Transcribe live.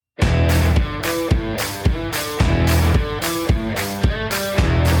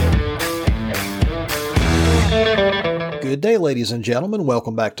Good day, ladies and gentlemen.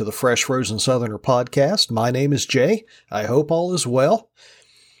 Welcome back to the Fresh Frozen Southerner podcast. My name is Jay. I hope all is well.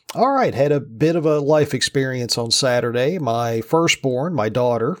 All right, had a bit of a life experience on Saturday. My firstborn, my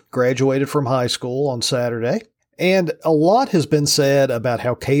daughter, graduated from high school on Saturday. And a lot has been said about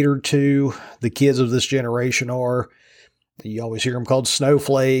how catered to the kids of this generation are. You always hear them called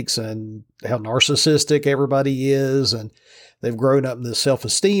snowflakes and how narcissistic everybody is. And they've grown up in this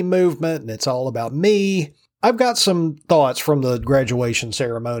self-esteem movement and it's all about me. I've got some thoughts from the graduation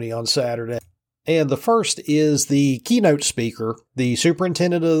ceremony on Saturday. And the first is the keynote speaker, the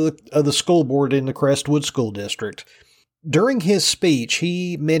superintendent of the school board in the Crestwood School District. During his speech,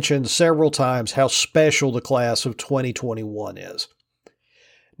 he mentioned several times how special the class of 2021 is.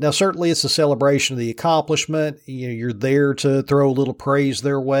 Now, certainly it's a celebration of the accomplishment. You're there to throw a little praise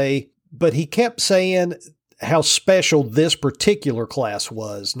their way. But he kept saying how special this particular class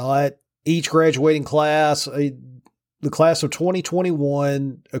was, not each graduating class. The class of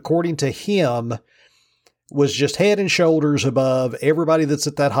 2021, according to him, was just head and shoulders above everybody that's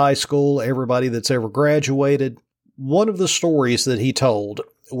at that high school, everybody that's ever graduated. One of the stories that he told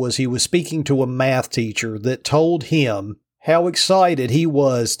was he was speaking to a math teacher that told him how excited he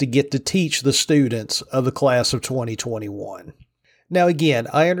was to get to teach the students of the class of 2021. Now, again,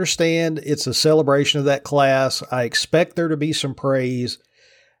 I understand it's a celebration of that class. I expect there to be some praise.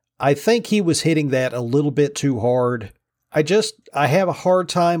 I think he was hitting that a little bit too hard. I have a hard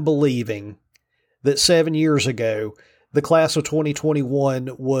time believing that 7 years ago, the class of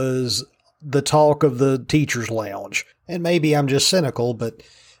 2021 was the talk of the teacher's lounge. And maybe I'm just cynical, but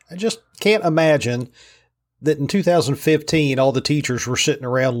I just can't imagine that in 2015, all the teachers were sitting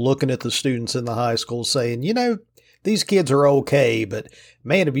around looking at the students in the high school saying, these kids are okay, but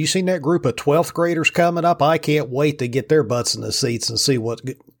man, have you seen that group of 12th graders coming up? I can't wait to get their butts in the seats and see what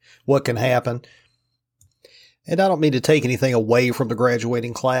can happen. And I don't mean to take anything away from the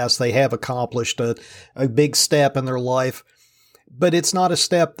graduating class. They have accomplished a big step in their life, but it's not a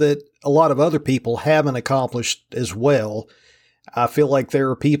step that a lot of other people haven't accomplished as well. I feel like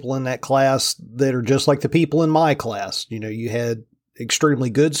there are people in that class that are just like the people in my class. You had extremely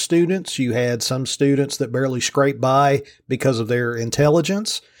good students. You had some students that barely scraped by because of their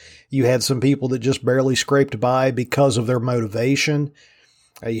intelligence. You had some people that just barely scraped by because of their motivation.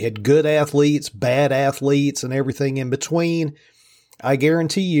 You had good athletes, bad athletes, and everything in between. I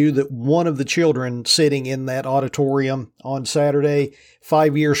guarantee you that one of the children sitting in that auditorium on Saturday,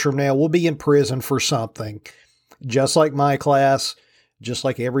 5 years from now, will be in prison for something. Just like my class, just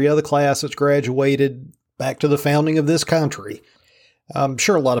like every other class that's graduated back to the founding of this country. I'm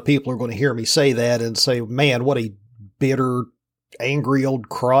sure a lot of people are going to hear me say that and say, man, what a bitter, angry old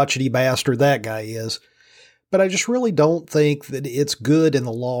crotchety bastard that guy is. But I just really don't think that it's good in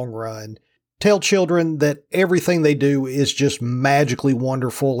the long run. Tell children that everything they do is just magically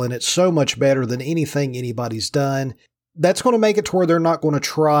wonderful and it's so much better than anything anybody's done. That's going to make it to where they're not going to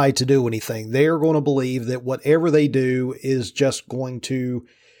try to do anything. They're going to believe that whatever they do is just going to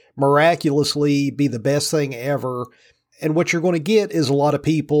miraculously be the best thing ever. And what you're going to get is a lot of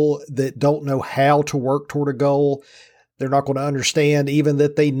people that don't know how to work toward a goal. They're not going to understand even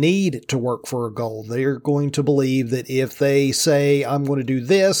that they need to work for a goal. They're going to believe that if they say, I'm going to do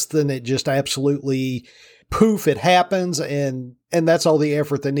this, then it just absolutely, poof, it happens. And that's all the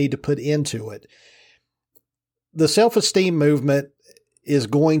effort they need to put into it. The self-esteem movement is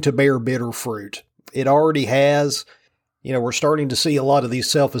going to bear bitter fruit. It already has. We're starting to see a lot of these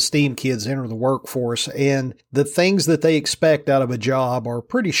self-esteem kids enter the workforce, and the things that they expect out of a job are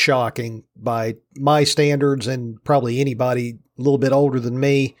pretty shocking by my standards and probably anybody a little bit older than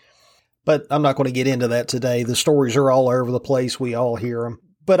me. But I'm not going to get into that today. The stories are all over the place. We all hear them.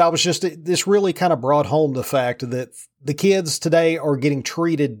 But this really kind of brought home the fact that the kids today are getting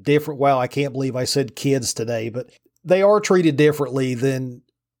treated different. Wow, I can't believe I said kids today, but they are treated differently than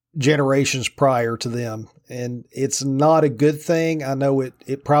generations prior to them. And it's not a good thing. I know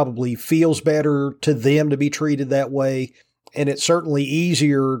it probably feels better to them to be treated that way. And it's certainly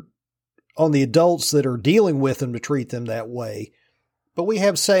easier on the adults that are dealing with them to treat them that way. But we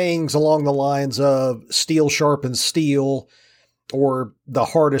have sayings along the lines of steel sharpens steel, or the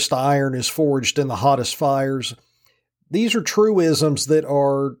hardest iron is forged in the hottest fires. These are truisms that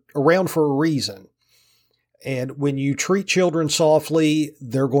are around for a reason. And when you treat children softly,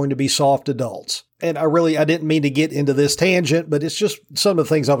 they're going to be soft adults. And I didn't mean to get into this tangent, but it's just some of the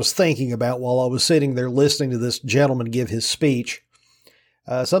things I was thinking about while I was sitting there listening to this gentleman give his speech.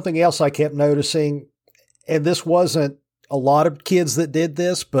 Something else I kept noticing, and this wasn't a lot of kids that did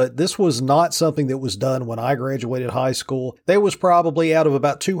this, but this was not something that was done when I graduated high school. There was probably, out of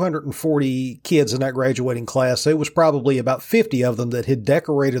about 240 kids in that graduating class, there was probably about 50 of them that had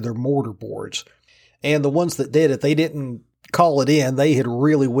decorated their mortar boards. And the ones that did it, they didn't call it in. They had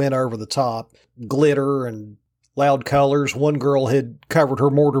really went over the top. Glitter and loud colors. One girl had covered her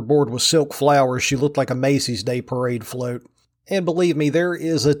mortar board with silk flowers. She looked like a Macy's Day Parade float. And believe me, there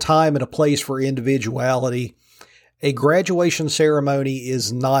is a time and a place for individuality. A graduation ceremony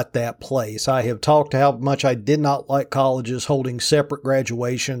is not that place. I have talked how much I did not like colleges holding separate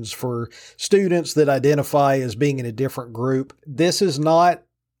graduations for students that identify as being in a different group. This is not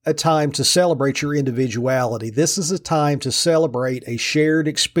a time to celebrate your individuality. This is a time to celebrate a shared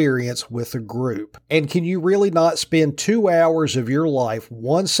experience with a group. And can you really not spend 2 hours of your life,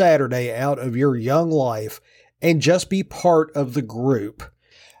 one Saturday out of your young life, and just be part of the group?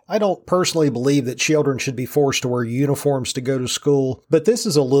 I don't personally believe that children should be forced to wear uniforms to go to school, but this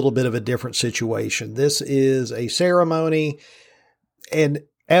is a little bit of a different situation. This is a ceremony, and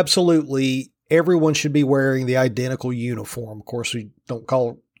absolutely everyone should be wearing the identical uniform. Of course, we don't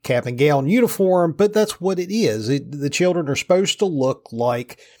call it cap and gown uniform, but that's what it is. The children are supposed to look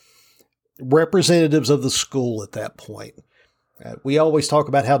like representatives of the school at that point. We always talk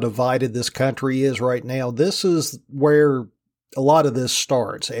about how divided this country is right now. This is where a lot of this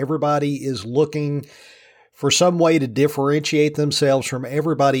starts. Everybody is looking for some way to differentiate themselves from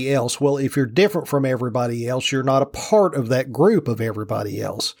everybody else. Well, if you're different from everybody else, you're not a part of that group of everybody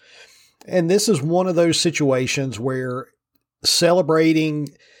else. And this is one of those situations where celebrating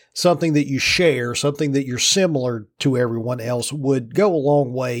something that you share, something that you're similar to everyone else, would go a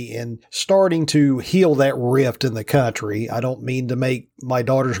long way in starting to heal that rift in the country. I don't mean to make my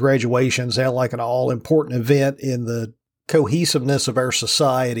daughter's graduation sound like an all-important event in the cohesiveness of our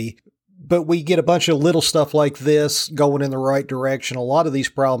society, but we get a bunch of little stuff like this going in the right direction. A lot of these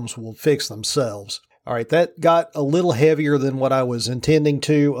problems will fix themselves. All right, that got a little heavier than what I was intending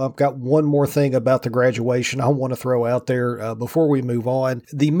to. I've got one more thing about the graduation I want to throw out there before we move on.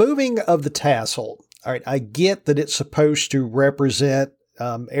 The moving of the tassel. All right, I get that it's supposed to represent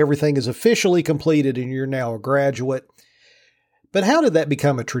everything is officially completed and you're now a graduate. But how did that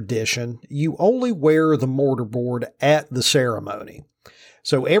become a tradition? You only wear the mortarboard at the ceremony.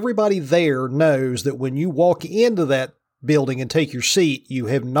 So everybody there knows that when you walk into that building and take your seat, you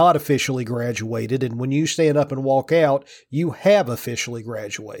have not officially graduated. And when you stand up and walk out, you have officially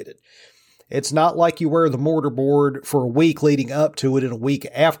graduated. It's not like you wear the mortarboard for a week leading up to it and a week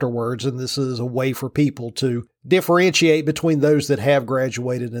afterwards. And this is a way for people to differentiate between those that have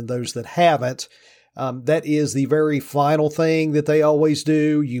graduated and those that haven't. That is the very final thing that they always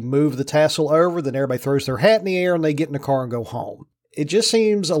do. You move the tassel over, then everybody throws their hat in the air and they get in the car and go home. It just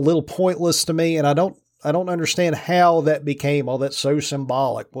seems a little pointless to me, and I don't understand how that became all that so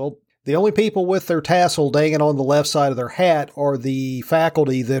symbolic. Well, the only people with their tassel dangling on the left side of their hat are the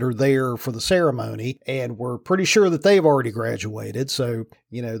faculty that are there for the ceremony, and we're pretty sure that they've already graduated. So,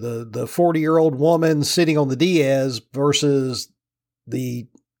 you know, the 40-year-old woman sitting on the Diaz versus the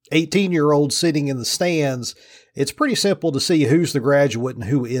 18-year-old sitting in the stands, it's pretty simple to see who's the graduate and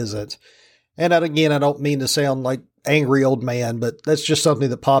who isn't. And again, I don't mean to sound like angry old man, but that's just something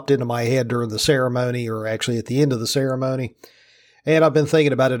that popped into my head during the ceremony, or actually at the end of the ceremony. And I've been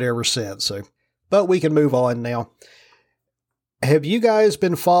thinking about it ever since. So, but we can move on now. Have you guys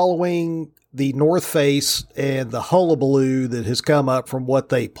been following the North Face and the hullabaloo that has come up from what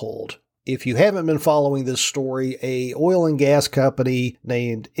they pulled? If you haven't been following this story, a oil and gas company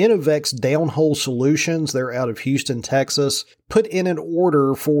named Inovex Downhole Solutions, they're out of Houston, Texas, put in an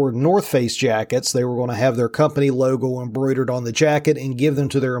order for North Face jackets. They were going to have their company logo embroidered on the jacket and give them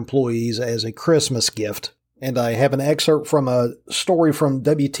to their employees as a Christmas gift. And I have an excerpt from a story from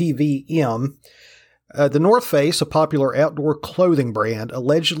WTVM. The North Face, a popular outdoor clothing brand,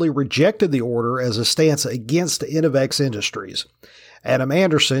 allegedly rejected the order as a stance against Inovex Industries. Adam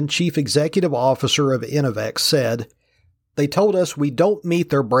Anderson, chief executive officer of Inovex, said, "They told us we don't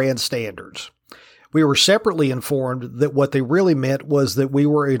meet their brand standards. We were separately informed that what they really meant was that we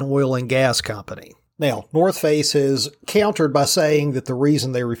were an oil and gas company." Now, North Face has countered by saying that the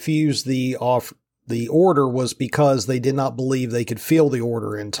reason they refused the order was because they did not believe they could fill the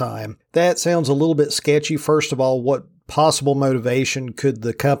order in time. That sounds a little bit sketchy. First of all, what possible motivation could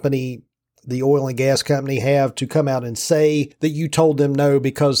the oil and gas company have to come out and say that you told them no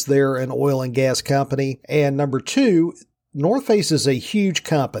because they're an oil and gas company? And number two, North Face is a huge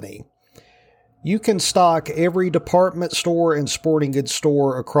company. You can stock every department store and sporting goods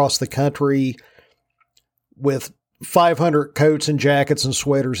store across the country with 500 coats and jackets and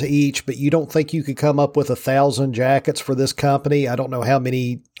sweaters each, but you don't think you could come up with 1,000 jackets for this company? I don't know how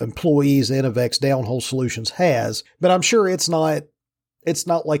many employees Inovex Downhole Solutions has, but I'm sure it's not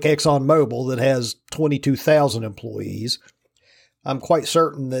like ExxonMobil that has 22,000 employees. I'm quite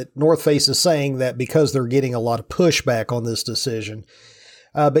certain that North Face is saying that because they're getting a lot of pushback on this decision.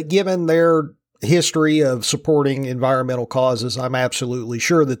 But given their history of supporting environmental causes, I'm absolutely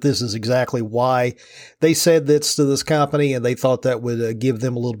sure that this is exactly why they said this to this company, and they thought that would give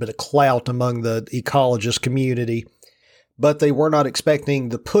them a little bit of clout among the ecologist community. But they were not expecting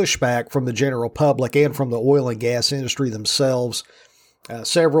the pushback from the general public and from the oil and gas industry themselves.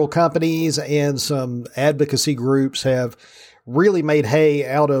 Several companies and some advocacy groups have really made hay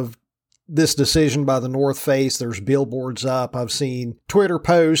out of this decision by the North Face. There's billboards up. I've seen Twitter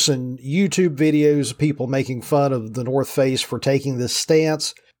posts and YouTube videos of people making fun of the North Face for taking this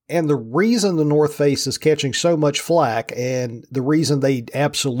stance. And the reason the North Face is catching so much flack, and the reason they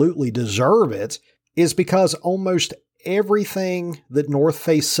absolutely deserve it, is because almost everything that North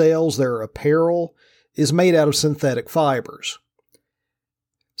Face sells, their apparel, is made out of synthetic fibers.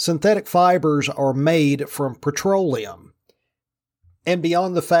 Synthetic fibers are made from petroleum. And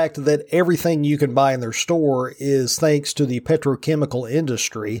beyond the fact that everything you can buy in their store is thanks to the petrochemical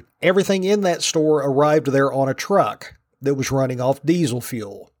industry, everything in that store arrived there on a truck that was running off diesel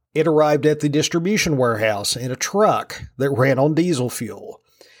fuel. It arrived at the distribution warehouse in a truck that ran on diesel fuel.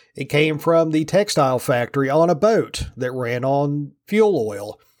 It came from the textile factory on a boat that ran on fuel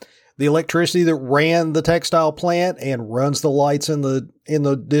oil. The electricity that ran the textile plant and runs the lights in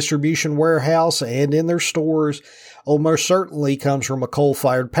the distribution warehouse and in their stores almost certainly comes from a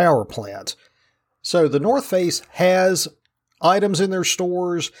coal-fired power plant. So the North Face has items in their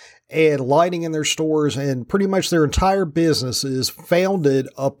stores and lighting in their stores, and pretty much their entire business is founded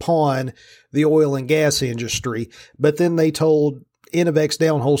upon the oil and gas industry. But then they told Inovex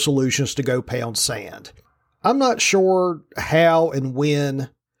Downhole Solutions to go pound sand. I'm not sure how and when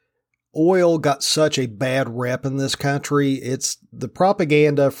oil got such a bad rep in this country. It's the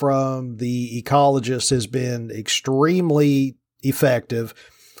propaganda from the ecologists has been extremely effective.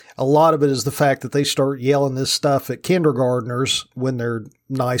 A lot of it is the fact that they start yelling this stuff at kindergartners when they're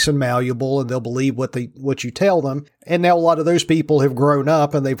nice and malleable, and they'll believe what you tell them. And now a lot of those people have grown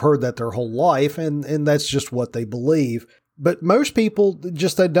up and they've heard that their whole life, and that's just what they believe. But most people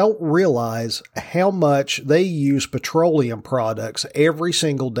they don't realize how much they use petroleum products every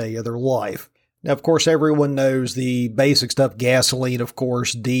single day of their life. Now, of course, everyone knows the basic stuff: gasoline, of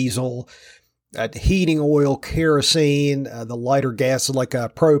course, diesel, heating oil, kerosene, the lighter gases like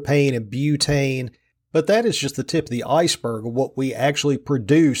propane and butane. But that is just the tip of the iceberg of what we actually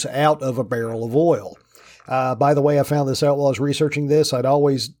produce out of a barrel of oil. By the way, I found this out while I was researching this. I'd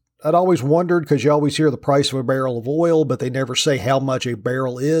always wondered, because you always hear the price of a barrel of oil, but they never say how much a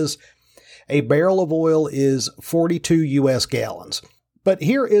barrel is. A barrel of oil is 42 U.S. gallons. But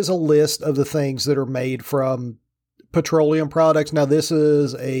here is a list of the things that are made from petroleum products. Now, this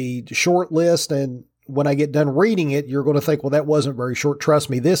is a short list, and when I get done reading it, you're going to think, well, that wasn't very short.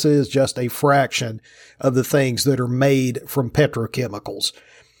 Trust me, this is just a fraction of the things that are made from petrochemicals.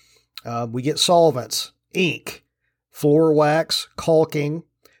 We get solvents, ink, floor wax, caulking,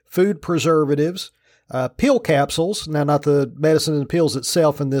 food preservatives, pill capsules. Now, not the medicine and pills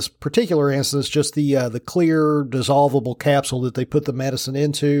itself in this particular instance, just the clear dissolvable capsule that they put the medicine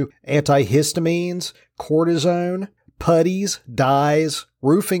into, antihistamines, cortisone, putties, dyes,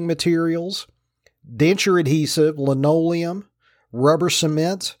 roofing materials, denture adhesive, linoleum, rubber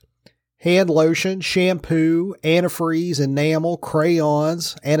cement, hand lotion, shampoo, antifreeze, enamel,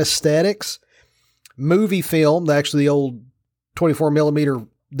 crayons, anesthetics, movie film, actually the old 24 millimeter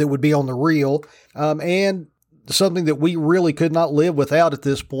that would be on the reel, and something that we really could not live without at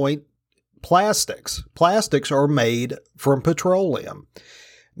this point, plastics. Plastics are made from petroleum.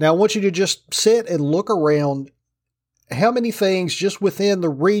 Now, I want you to just sit and look around how many things just within the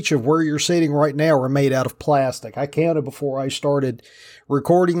reach of where you're sitting right now are made out of plastic. I counted before I started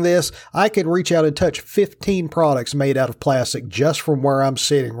recording this. I can reach out and touch 15 products made out of plastic just from where I'm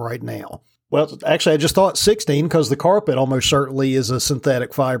sitting right now. Well, actually, I just thought 16 because the carpet almost certainly is a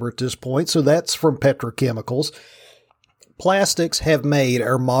synthetic fiber at this point, so that's from petrochemicals. Plastics have made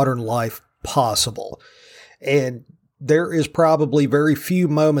our modern life possible, and there is probably very few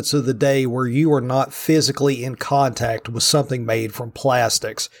moments of the day where you are not physically in contact with something made from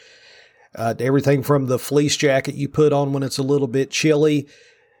plastics. Everything from the fleece jacket you put on when it's a little bit chilly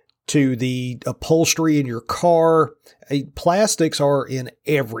to the upholstery in your car. Plastics are in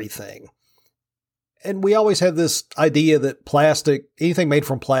everything. And we always have this idea that anything made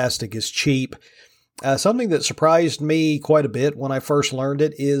from plastic is cheap. Something that surprised me quite a bit when I first learned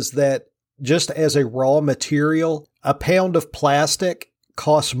it is that just as a raw material, a pound of plastic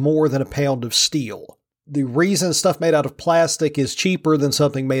costs more than a pound of steel. The reason stuff made out of plastic is cheaper than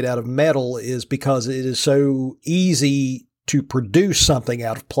something made out of metal is because it is so easy to produce something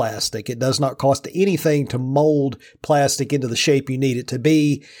out of plastic. It does not cost anything to mold plastic into the shape you need it to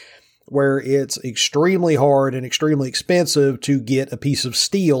be, where it's extremely hard and extremely expensive to get a piece of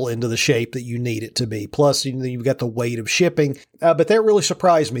steel into the shape that you need it to be. Plus, you've got the weight of shipping. But that really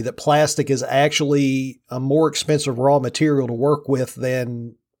surprised me that plastic is actually a more expensive raw material to work with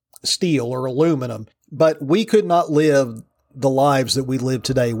than steel or aluminum. But we could not live the lives that we live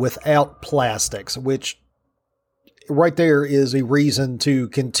today without plastics, which right there is a reason to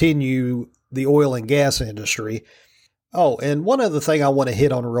continue the oil and gas industry. Oh, and one other thing I want to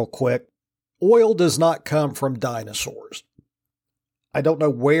hit on real quick. Oil does not come from dinosaurs. I don't know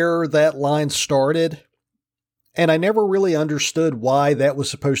where that line started, and I never really understood why that was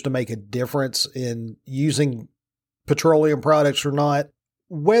supposed to make a difference in using petroleum products or not.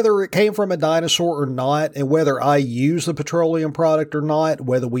 Whether it came from a dinosaur or not, and whether I use the petroleum product or not,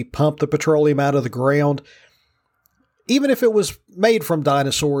 whether we pump the petroleum out of the ground, even if it was made from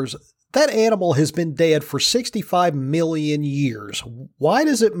dinosaurs, that animal has been dead for 65 million years. Why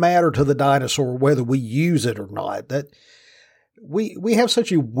does it matter to the dinosaur whether we use it or not? That we have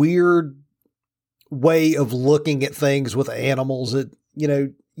such a weird way of looking at things with animals that,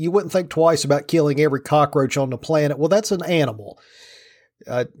 you wouldn't think twice about killing every cockroach on the planet. Well, that's an animal.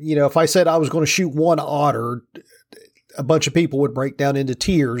 If I said I was going to shoot one otter, a bunch of people would break down into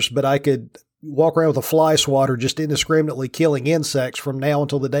tears, but I could walk around with a fly swatter just indiscriminately killing insects from now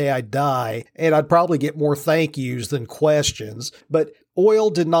until the day I die, and I'd probably get more thank yous than questions. But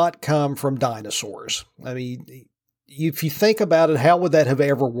oil did not come from dinosaurs. I mean, if you think about it, how would that have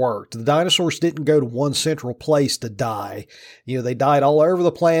ever worked? The dinosaurs didn't go to one central place to die. They died all over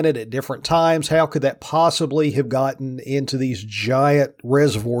the planet at different times. How could that possibly have gotten into these giant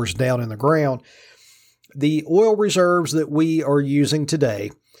reservoirs down in the ground? The oil reserves that we are using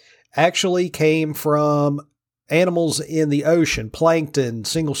today actually came from animals in the ocean, plankton,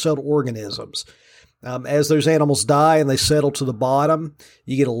 single-celled organisms. As those animals die and they settle to the bottom,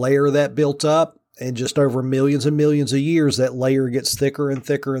 you get a layer of that built up, and just over millions and millions of years, that layer gets thicker and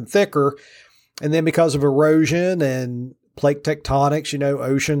thicker and thicker. And then because of erosion and plate tectonics,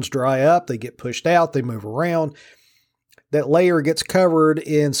 oceans dry up, they get pushed out, they move around. That layer gets covered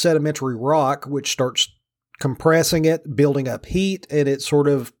in sedimentary rock, which starts compressing it, building up heat, and it sort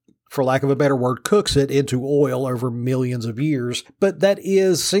of, for lack of a better word, cooks it into oil over millions of years. But that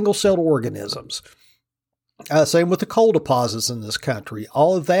is single-celled organisms. Same with the coal deposits in this country.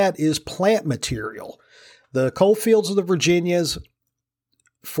 All of that is plant material. The coal fields of the Virginias,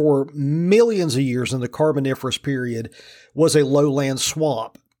 for millions of years in the Carboniferous period, was a lowland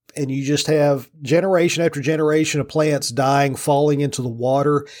swamp. And you just have generation after generation of plants dying, falling into the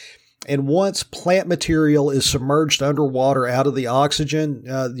water. And once plant material is submerged underwater out of the oxygen,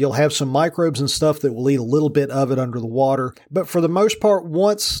 you'll have some microbes and stuff that will eat a little bit of it under the water. But for the most part,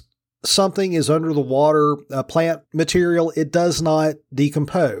 once something is under the water, plant material, it does not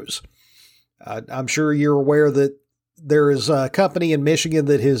decompose. I'm sure you're aware that there is a company in Michigan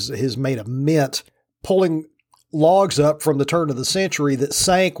that has made a mint pulling logs up from the turn of the century that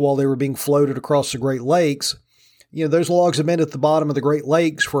sank while they were being floated across the Great Lakes. Those logs have been at the bottom of the Great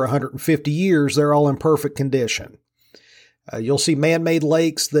Lakes for 150 years. They're all in perfect condition. You'll see man-made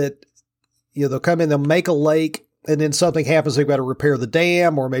lakes that, they'll come in, they'll make a lake, and then something happens, they've got to repair the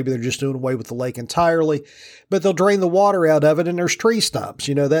dam, or maybe they're just doing away with the lake entirely. But they'll drain the water out of it, and there's tree stumps.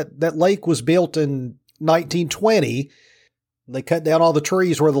 That lake was built in 1920. They cut down all the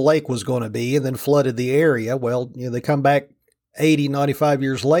trees where the lake was going to be and then flooded the area. Well, they come back 80, 95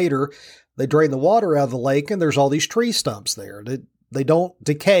 years later, they drain the water out of the lake, and there's all these tree stumps there. They don't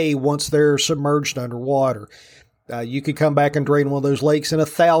decay once they're submerged underwater. You could come back and drain one of those lakes in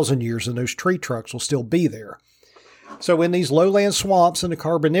 1,000 years, and those tree trunks will still be there. So in these lowland swamps in the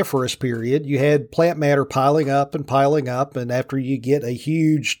Carboniferous period, you had plant matter piling up, and after you get a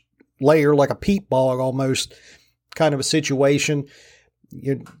huge layer, like a peat bog almost kind of a situation,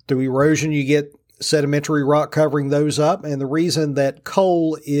 through erosion, you get sedimentary rock covering those up. And the reason that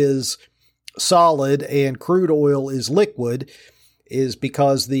coal is solid and crude oil is liquid is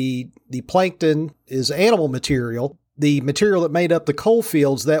because the plankton is animal material. The material that made up the coal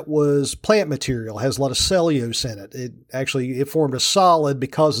fields, that was plant material, has a lot of cellulose in it. It formed a solid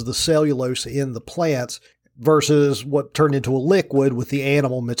because of the cellulose in the plants versus what turned into a liquid with the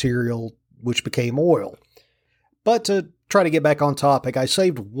animal material, which became oil. But to try to get back on topic, I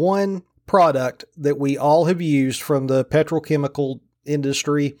saved one product that we all have used from the petrochemical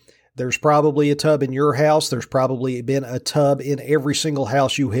industry. There's probably a tub in your house. There's probably been a tub in every single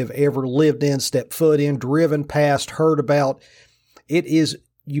house you have ever lived in, stepped foot in, driven past, heard about. It is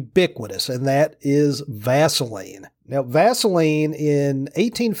ubiquitous, and that is Vaseline. Now, Vaseline, in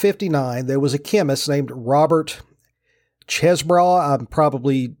 1859, there was a chemist named Robert Chesbrough. I'm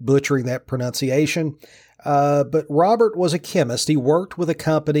probably butchering that pronunciation. But Robert was a chemist. He worked with a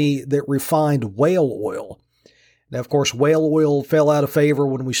company that refined whale oil. Now, of course, whale oil fell out of favor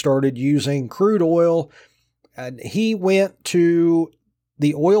when we started using crude oil. And he went to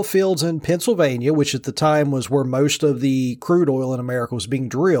the oil fields in Pennsylvania, which at the time was where most of the crude oil in America was being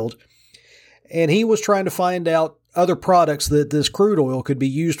drilled. And he was trying to find out other products that this crude oil could be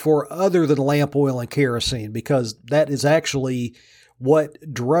used for other than lamp oil and kerosene, because that is actually what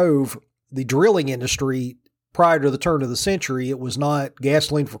drove the drilling industry prior to the turn of the century. It was not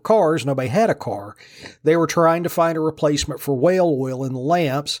gasoline for cars. Nobody had a car. They were trying to find a replacement for whale oil in the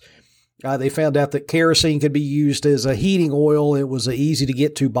lamps. They found out that kerosene could be used as a heating oil. It was an easy to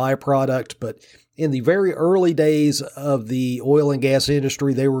get to byproduct, but in the very early days of the oil and gas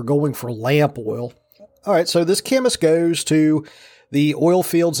industry, they were going for lamp oil. All right, so this chemist goes to the oil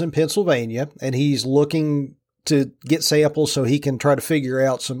fields in Pennsylvania, and he's looking to get samples so he can try to figure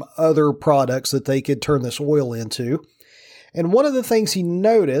out some other products that they could turn this oil into. And one of the things he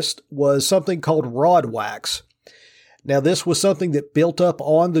noticed was something called rod wax. Now, this was something that built up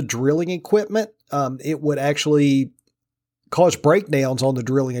on the drilling equipment. It would actually cause breakdowns on the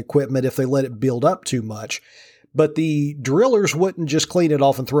drilling equipment if they let it build up too much. But the drillers wouldn't just clean it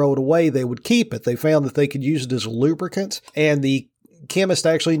off and throw it away. They would keep it. They found that they could use it as a lubricant. And the chemist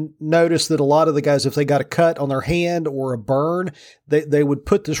actually noticed that a lot of the guys, if they got a cut on their hand or a burn, they would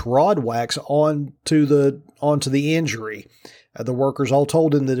put this rod wax onto the injury. The workers all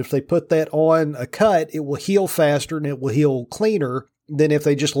told him that if they put that on a cut, it will heal faster and it will heal cleaner than if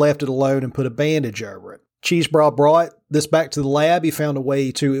they just left it alone and put a bandage over it. Chesbrough brought this back to the lab. He found a way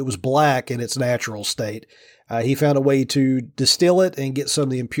it was black in its natural state. He found a way to distill it and get some of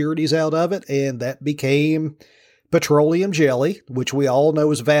the impurities out of it, and that became petroleum jelly, which we all know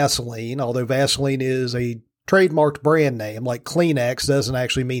as Vaseline, although Vaseline is a trademarked brand name. Like Kleenex doesn't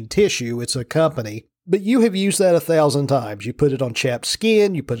actually mean tissue, it's a company. But you have used that 1,000 times. You put it on chapped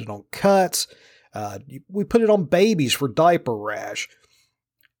skin, you put it on cuts, we put it on babies for diaper rash.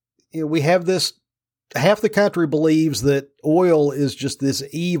 We have this, half the country believes that oil is just this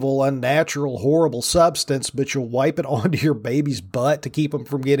evil, unnatural, horrible substance, but you'll wipe it onto your baby's butt to keep them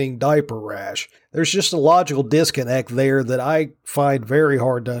from getting diaper rash. There's just a logical disconnect there that I find very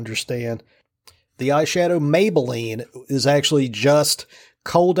hard to understand. The eyeshadow Maybelline is actually just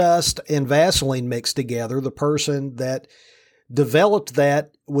coal dust and Vaseline mixed together. The person that developed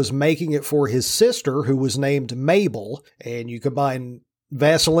that was making it for his sister, who was named Mabel, and you combine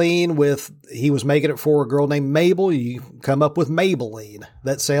Vaseline with, he was making it for a girl named Mabel, you come up with Maybelline.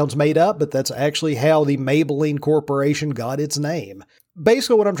 That sounds made up, but that's actually how the Maybelline Corporation got its name.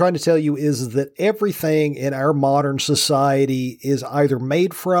 Basically, what I'm trying to tell you is that everything in our modern society is either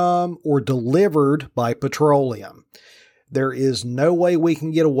made from or delivered by petroleum. There is no way we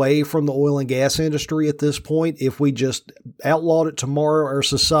can get away from the oil and gas industry at this point. If we just outlawed it tomorrow, our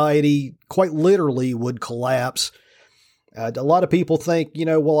society quite literally would collapse. A lot of people think,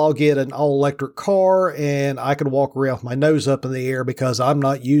 well, I'll get an all-electric car and I can walk around with my nose up in the air because I'm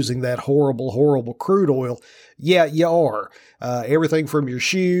not using that horrible, horrible crude oil. Yeah, you are. Everything from your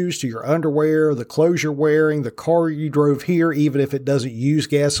shoes to your underwear, the clothes you're wearing, the car you drove here, even if it doesn't use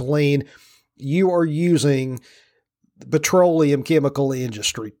gasoline, you are using the petroleum chemical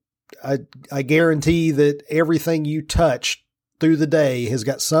industry. I guarantee that everything you touch through the day has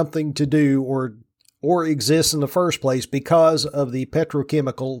got something to do or exists in the first place because of the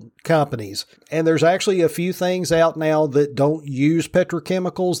petrochemical companies. And there's actually a few things out now that don't use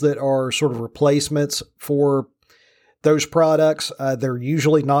petrochemicals that are sort of replacements for those products. They're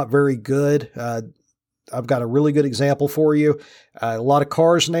usually not very good. I've got a really good example for you. A lot of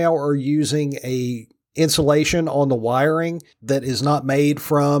cars now are using a insulation on the wiring that is not made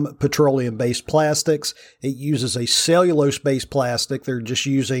from petroleum-based plastics. It uses a cellulose-based plastic.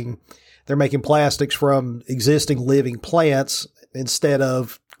 They're making plastics from existing living plants instead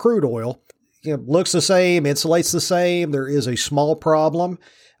of crude oil. Looks the same, insulates the same. There is a small problem.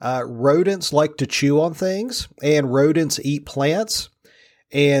 Rodents like to chew on things, and rodents eat plants.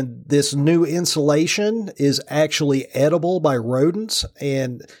 And this new insulation is actually edible by rodents.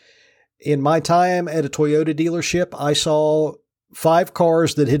 And in my time at a Toyota dealership, I saw 5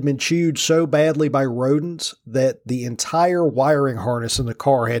 cars that had been chewed so badly by rodents that the entire wiring harness in the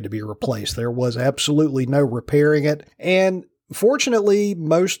car had to be replaced. There was absolutely no repairing it. And fortunately,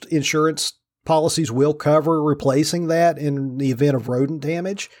 most insurance policies will cover replacing that in the event of rodent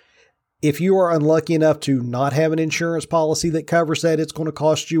damage. If you are unlucky enough to not have an insurance policy that covers that, it's going to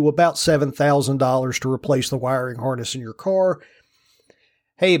cost you about $7,000 to replace the wiring harness in your car.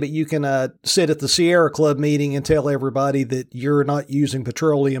 Hey, but you can sit at the Sierra Club meeting and tell everybody that you're not using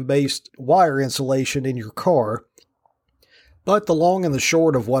petroleum-based wire insulation in your car. But the long and the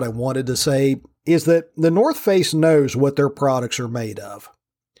short of what I wanted to say is that the North Face knows what their products are made of.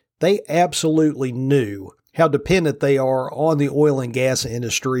 They absolutely knew how dependent they are on the oil and gas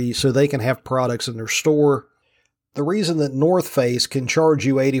industry so they can have products in their store. The reason that North Face can charge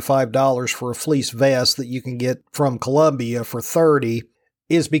you $85 for a fleece vest that you can get from Columbia for $30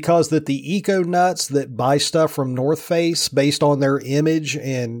 is because that the eco-nuts that buy stuff from North Face based on their image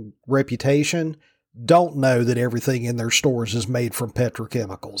and reputation don't know that everything in their stores is made from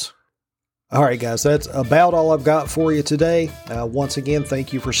petrochemicals. All right, guys, that's about all I've got for you today. Once again,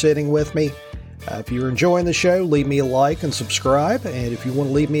 thank you for sitting with me. If you're enjoying the show, leave me a like and subscribe. And if you want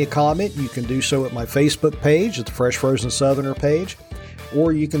to leave me a comment, you can do so at my Facebook page, at the Fresh Frozen Southerner page,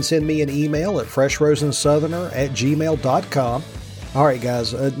 or you can send me an email at freshfrozensoutherner@gmail.com. All right,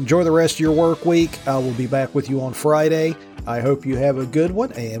 guys, enjoy the rest of your work week. I will be back with you on Friday. I hope you have a good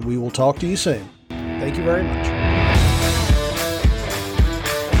one, and we will talk to you soon. Thank you very much.